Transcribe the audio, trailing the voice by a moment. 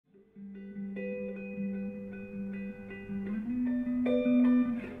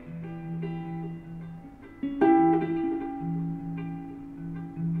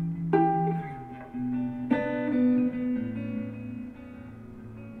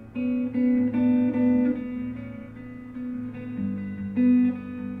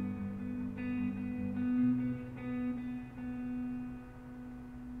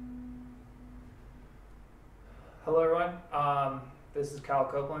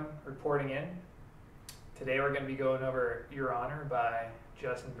Copeland reporting in. Today we're going to be going over Your Honor by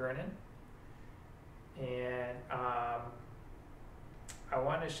Justin Vernon. And I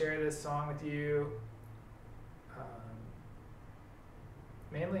wanted to share this song with you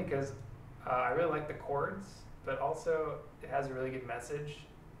mainly because I really like the chords, but also it has a really good message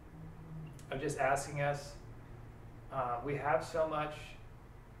of just asking us, we have so much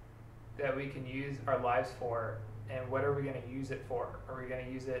that we can use our lives for, and what are we going to use it for? Are we going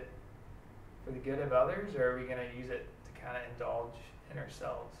to use it for the good of others, or are we going to use it to kind of indulge in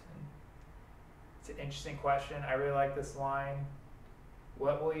ourselves? And it's an interesting question. I really like this line.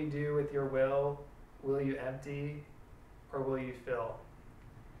 What will you do with your will? Will you empty, or will you fill?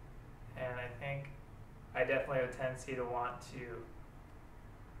 And I think I definitely have a tendency to want to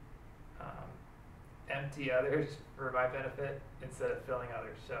empty others for my benefit instead of filling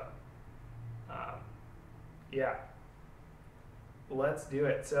others. So yeah, let's do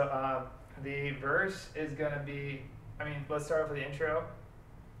it. So the verse is going to be, let's start off with the intro.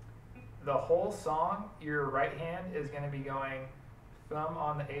 The whole song, your right hand is going to be going thumb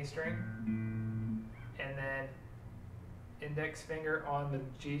on the A string, and then index finger on the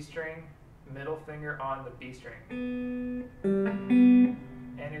G string, middle finger on the B string.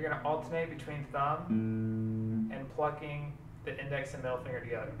 And you're going to alternate between thumb and plucking the index and middle finger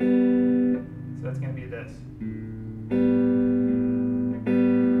together. So that's going to be this.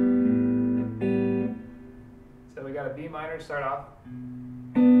 So we got a B minor to start off.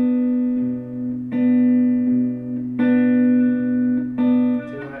 To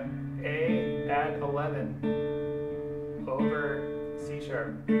an A add 11 over C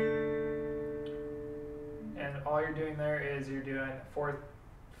sharp. And all you're doing there is you're doing 4th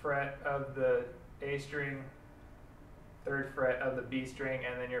fret of the A string, 3rd fret of the B string,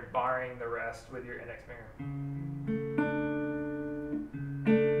 and then you're barring the rest with your index finger.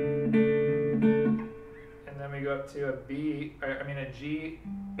 And then we go up to a G,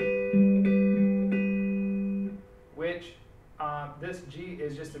 which this G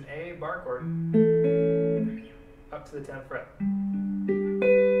is just an A bar chord up to the 10th fret.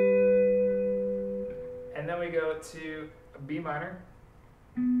 And then we go to a B minor.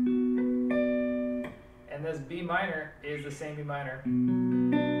 And this B minor is the same B minor,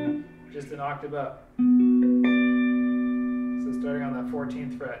 just an octave up. So starting on that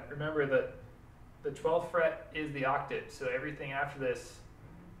 14th fret. Remember that the 12th fret is the octave, so everything after this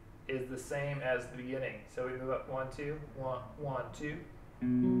is the same as the beginning. So we move up 1, 2, 1, 1, 2.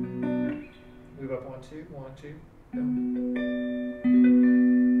 Move up 1, 2, 1, 2. E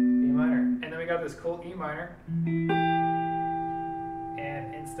minor. And then we got this cool E minor.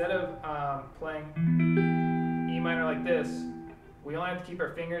 And instead of playing E minor like this, we only have to keep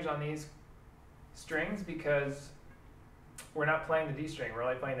our fingers on these strings because we're not playing the D string. We're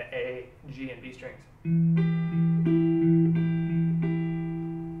only playing the A, G, and B strings.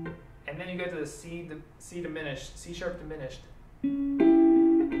 And then you go to the C diminished, C sharp diminished. And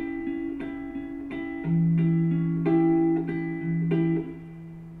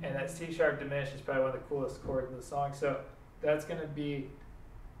that C sharp diminished is probably one of the coolest chords in the song. So that's going to be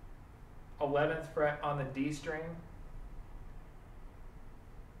 11th fret on the D string,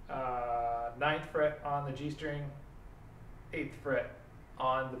 9th fret on the G string, 8th fret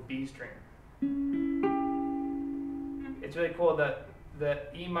on the B string. It's really cool that the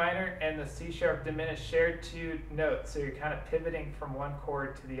E minor and the C sharp diminished share 2 notes, so you're kind of pivoting from one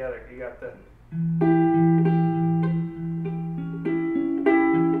chord to the other. You got the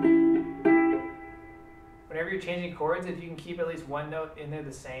whenever you're changing chords, if you can keep at least one note in there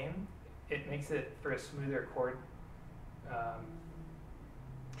the same, it makes it for a smoother chord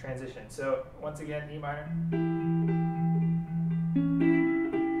transition. So once again, E minor.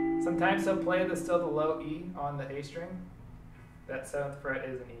 Sometimes they'll play still the low E on the A string. That 7th fret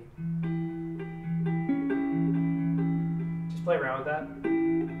is an E. Just play around with that.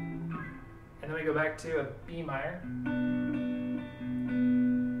 And then we go back to a B minor,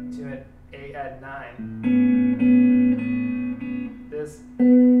 to an A add 9. This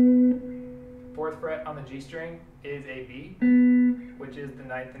 4th fret on the G string is a B, which is the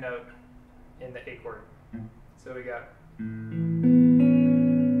 9th note in the A chord. So we got, and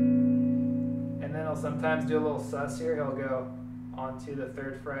then he'll sometimes do a little sus here. He'll go onto the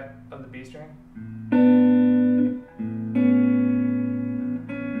 3rd fret of the B string.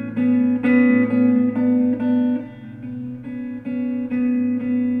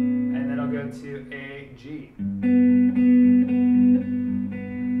 And then I'll go to a G.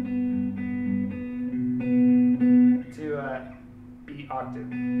 To a B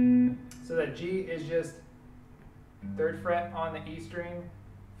octave. So that G is just 3rd fret on the E string,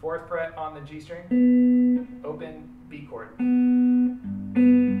 4th fret on the G string, open B chord. And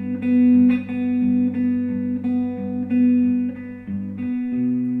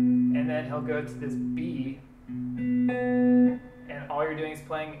then he'll go to this B, and all you're doing is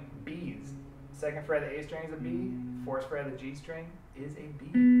playing B's. 2nd fret of the A string is a B, 4th fret of the G string is a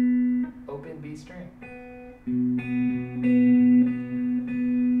B, open B string.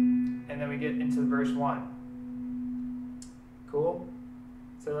 And then we get into verse 1. Cool?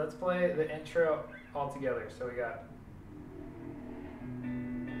 So let's play the intro all together. So we got...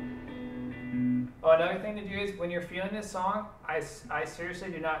 Oh, another thing to do is when you're feeling this song, I seriously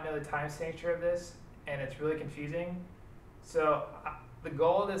do not know the time signature of this, and it's really confusing. So the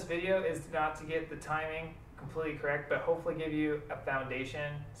goal of this video is not to get the timing completely correct, but hopefully give you a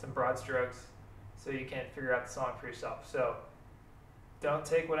foundation, some broad strokes, so you can figure out the song for yourself. So don't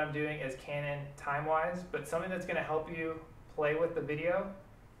take what I'm doing as canon time-wise, but something that's going to help you play with the video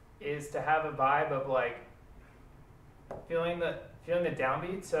is to have a vibe of like feeling the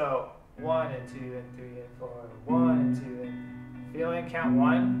downbeat. So 1 and 2 and 3 and 4, 1 and 2 and feeling count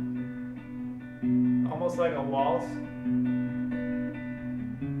 1, almost like a waltz,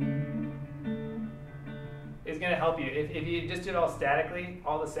 is going to help you. If you just do it all statically,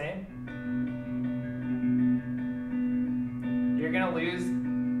 all the same, you're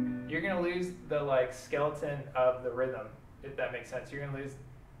gonna lose the like skeleton of the rhythm, if that makes sense. You're gonna lose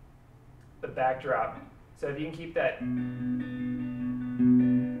the backdrop. So if you can keep that,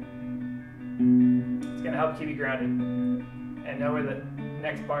 it's gonna help keep you grounded and know where the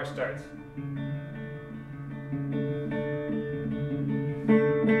next bar starts.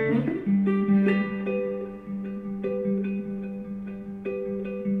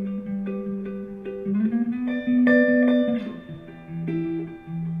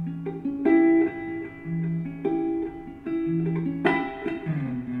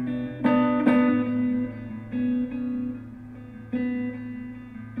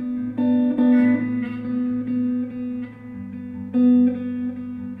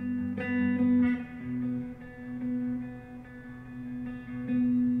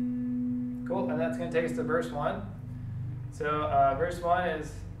 Cool, and that's going to take us to verse 1. So verse 1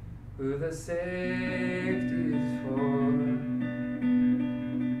 is, who the safety is for,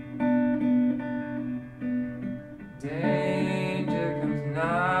 danger comes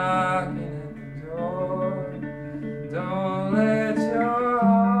knocking at the door, don't let your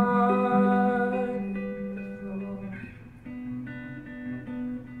heart hit the floor.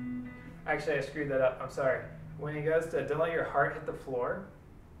 Actually, I screwed that up, I'm sorry. When he goes to don't let your heart hit the floor,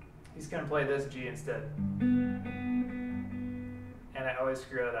 he's going to play this G instead. And I always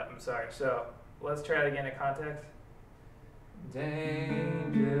screw that up, I'm sorry. So let's try it again in context.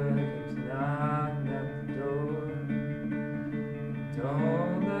 Danger keeps knocking at the door,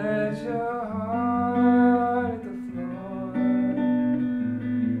 don't let your heart hit the floor.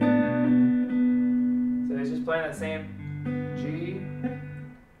 So he's just playing that same G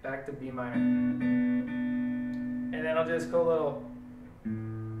back to B minor. And then I'll just go a little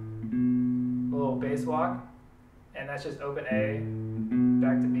bass walk, and that's just open A,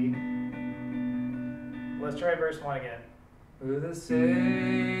 back to B. Let's try verse 1 again. Who the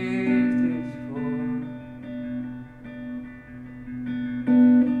safety's for,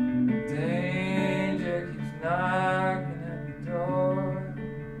 danger keeps knocking at the door,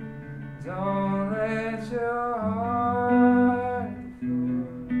 don't let your heart hit the floor.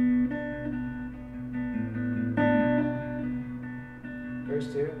 Verse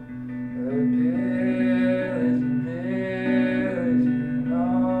 2.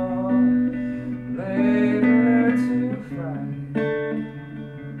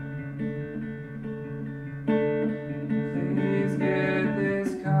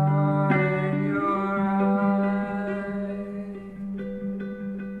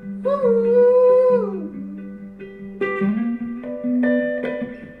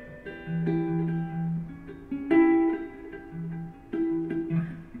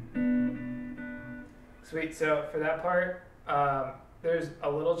 Sweet, so for that part, there's a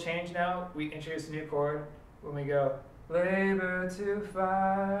little change now. We introduce a new chord when we go, labor to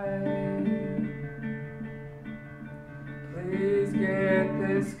fight, please get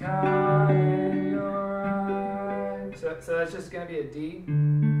this caught in your eye. So that's just going to be a D.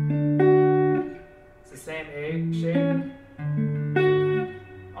 It's the same A shape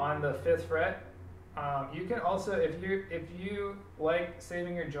on the 5th fret. You can also, if you like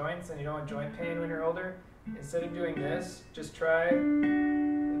saving your joints and you don't want joint pain when you're older, instead of doing this, just try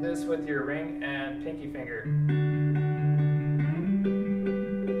this with your ring and pinky finger.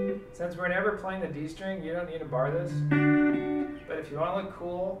 Since we're never playing the D string, you don't need to bar this. But if you want to look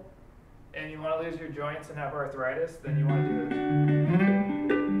cool and you want to lose your joints and have arthritis, then you want to do this.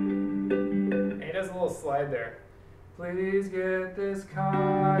 And he does a little slide there. Please get this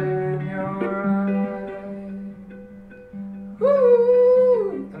caught in your eye.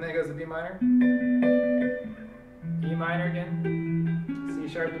 Woo! And then it goes to B minor. E minor again. C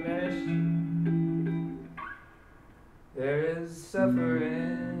sharp diminished. There is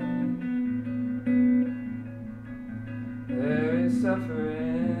suffering. There is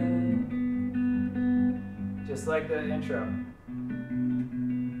suffering. Just like the intro.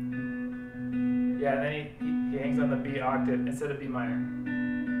 Yeah, and then he hangs on the B octave instead of B minor.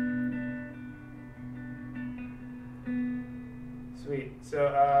 Sweet. So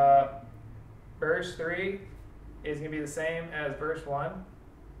verse 3 is going to be the same as verse 1,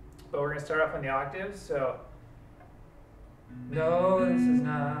 but we're going to start off on the octaves. So, no, this is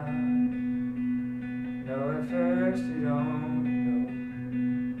not. No, at first you don't know.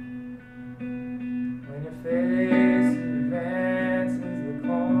 When your face advances the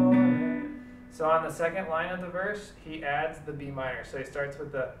corner. So on the second line of the verse, he adds the B minor. So he starts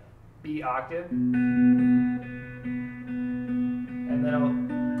with the B octave. And then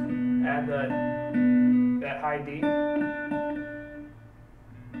he'll add that high D.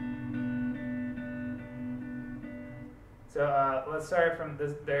 So let's start from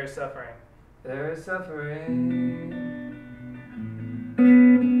this. There is suffering. There is suffering.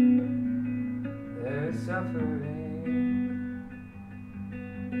 There is suffering.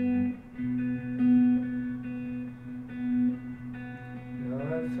 No,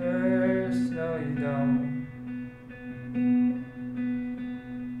 at first, no, you don't.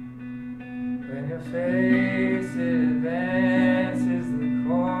 When your face advances the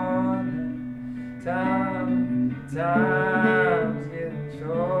corner, time's getting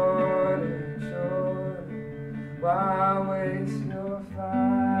shorter and shorter. Why waste your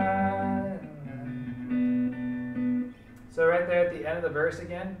fine life? So right there at the end of the verse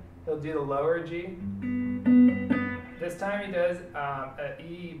again, he'll do the lower G. This time he does an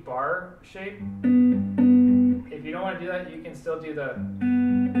E bar shape. If you don't want to do that, you can still do the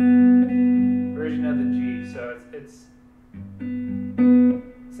version of the G. So it's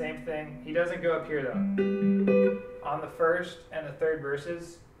same thing. He doesn't go up here though. On the first and the third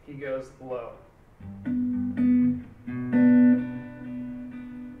verses, he goes low.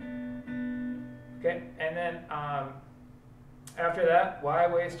 Okay, and then after that, why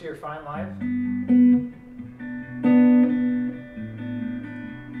waste your fine life?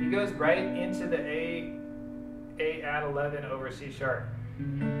 He goes right into the A add 11 over C sharp.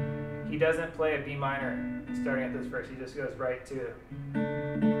 He doesn't play a B minor starting at this verse. He just goes right to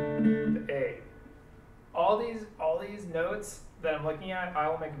the A. All these notes that I'm looking at, I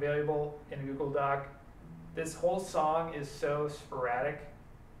will make available in a Google Doc. This whole song is so sporadic.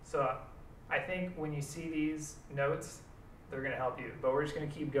 So I think when you see these notes, they're going to help you. But we're just going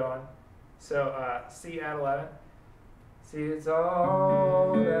to keep going. So C add 11. See, it's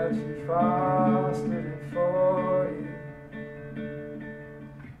all that you fostered it for you.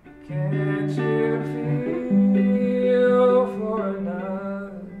 Can't you feel for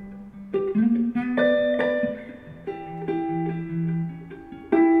another?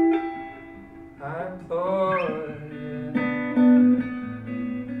 I implore you.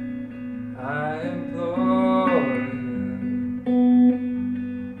 I implore you.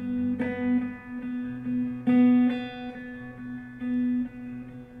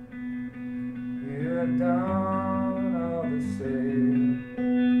 You have done all the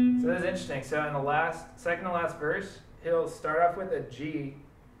same. So this is interesting. So in the second to last verse, he'll start off with a G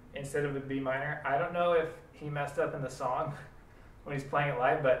instead of a B minor. I don't know if he messed up in the song when he's playing it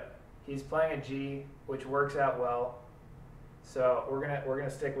live, but he's playing a G, which works out well. So we're gonna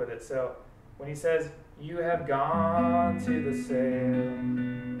stick with it. So when he says, "You have gone to the sale,"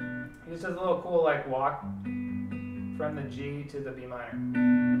 he just does a little cool like walk from the G to the B minor.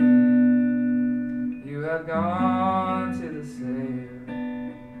 You have gone to the sale.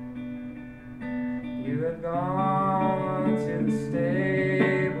 You have gone to the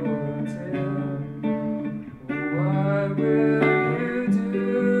stable till. What will you do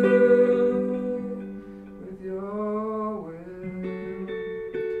with your will?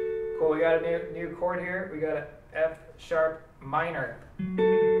 Cool, we got a new chord here. We got an F sharp minor.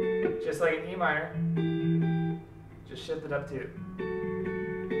 Just like an E minor. Just shift it up to.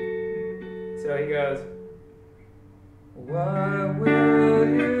 So he goes, what will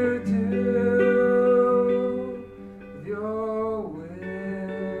you do with your will?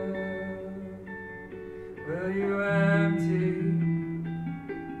 Will you empty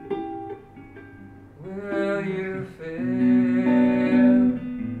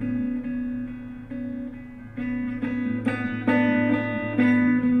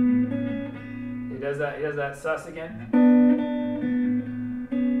that sus again.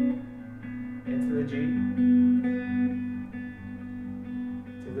 Into the G.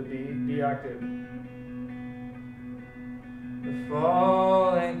 To the B octave. The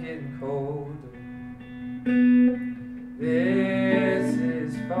fall ain't getting colder. This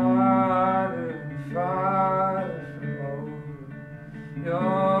is farther and farther from over.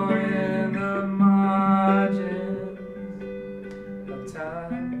 You're in the margins of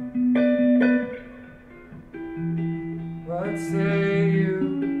time. What say you?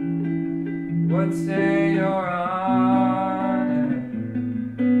 What say your honor?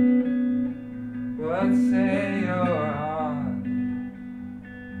 What say your honor?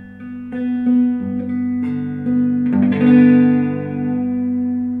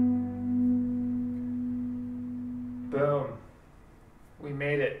 Boom. We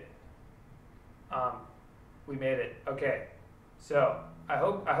made it. We made it. Okay. So I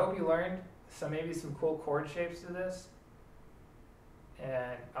hope you learned maybe some cool chord shapes to this.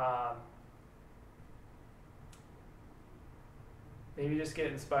 And maybe just get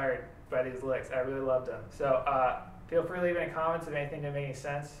inspired by these licks. I really loved them. So feel free to leave any comments if anything didn't make any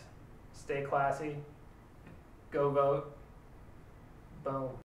sense. Stay classy. Go vote. Boom.